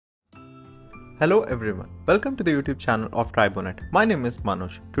Hello everyone, welcome to the YouTube channel of Tribonet. My name is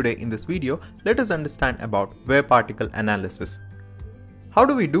Manoj. Today in this video, let us understand about wave particle analysis. How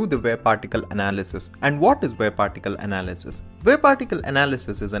do we do the wave particle analysis and what is wave particle analysis? Wave particle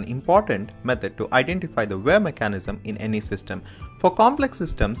analysis is an important method to identify the wave mechanism in any system. For complex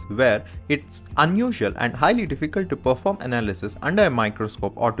systems where it's unusual and highly difficult to perform analysis under a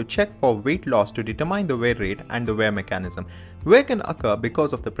microscope or to check for weight loss to determine the wear rate and the wear mechanism. Wear can occur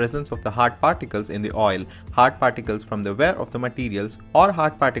because of the presence of the hard particles in the oil, hard particles from the wear of the materials, or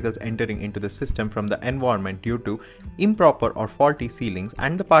hard particles entering into the system from the environment due to improper or faulty sealings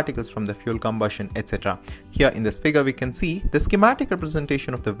and the particles from the fuel combustion, etc. Here in this figure we can see the schematic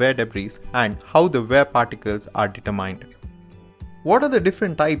representation of the wear debris and how the wear particles are determined. What are the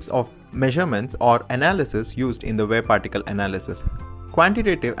different types of measurements or analysis used in the wear particle analysis?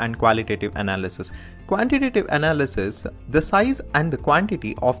 Quantitative and qualitative analysis. Quantitative analysis, the size and the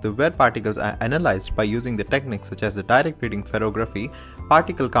quantity of the wear particles are analyzed by using the techniques such as the direct reading ferrography,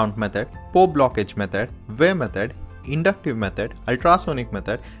 particle count method, pore blockage method, wear method, inductive method, ultrasonic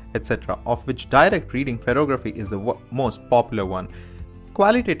method, etc., of which direct reading ferrography is the most popular one.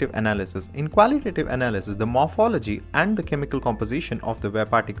 Qualitative analysis. In qualitative analysis, the morphology and the chemical composition of the wear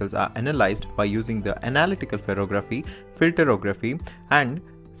particles are analyzed by using the analytical ferrography, filterography, and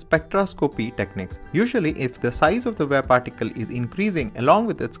spectroscopy techniques. Usually, if the size of the wear particle is increasing along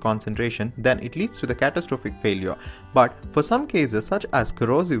with its concentration, then it leads to the catastrophic failure. But for some cases such as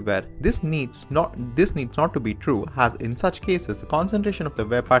corrosive wear, this needs not to be true, as in such cases the concentration of the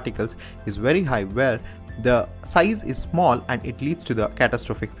wear particles is very high where the size is small and it leads to the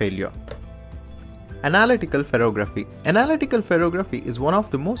catastrophic failure. Analytical ferrography. Analytical ferrography is one of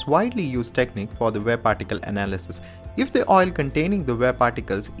the most widely used techniques for the wear particle analysis. If the oil containing the wear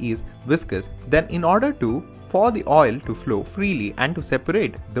particles is viscous, then in order for the oil to flow freely and to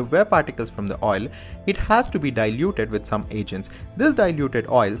separate the wear particles from the oil, it has to be diluted with some agents. This diluted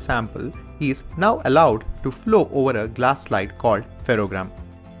oil sample is now allowed to flow over a glass slide called ferrogram.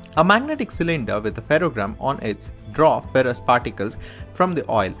 A magnetic cylinder with a ferrogram on its draw ferrous particles from the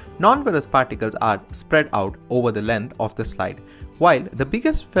oil. Non-ferrous particles are spread out over the length of the slide, while the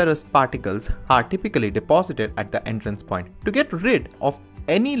biggest ferrous particles are typically deposited at the entrance point. To get rid of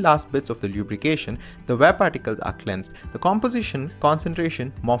any last bits of the lubrication, the wear particles are cleansed. The composition,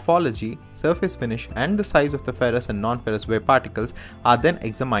 concentration, morphology, surface finish, and the size of the ferrous and non-ferrous wear particles are then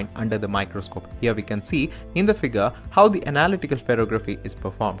examined under the microscope. Here we can see in the figure how the analytical ferrography is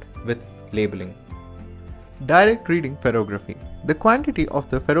performed with labeling. Direct reading ferrography. The quantity of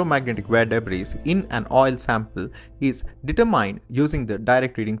the ferromagnetic wear debris in an oil sample is determined using the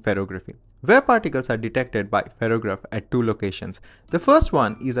direct reading ferrography. Wear particles are detected by ferrograph at two locations. The first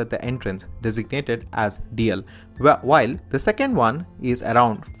one is at the entrance, designated as DL, while the second one is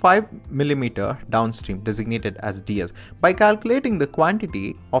around 5 mm downstream, designated as DS. By calculating the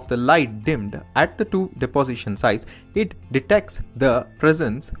quantity of the light dimmed at the two deposition sites, it detects the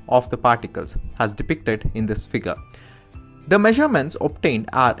presence of the particles, as depicted in this figure. The measurements obtained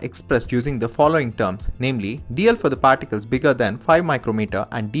are expressed using the following terms, namely DL for the particles bigger than 5 micrometer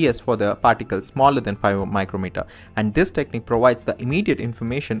and DS for the particles smaller than 5 micrometer, and this technique provides the immediate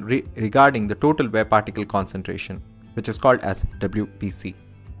information regarding the total wear particle concentration, which is called as WPC.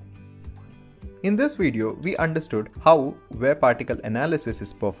 In this video, we understood how wear particle analysis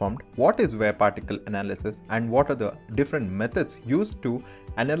is performed, what is wear particle analysis, and what are the different methods used to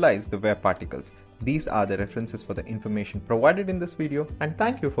analyze the wear particles. These are the references for the information provided in this video, and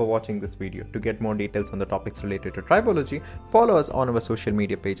thank you for watching this video. To get more details on the topics related to tribology, follow us on our social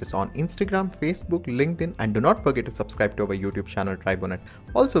media pages on Instagram, Facebook, LinkedIn, and do not forget to subscribe to our YouTube channel Tribonet.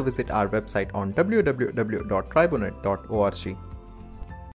 Also visit our website on www.tribonet.org.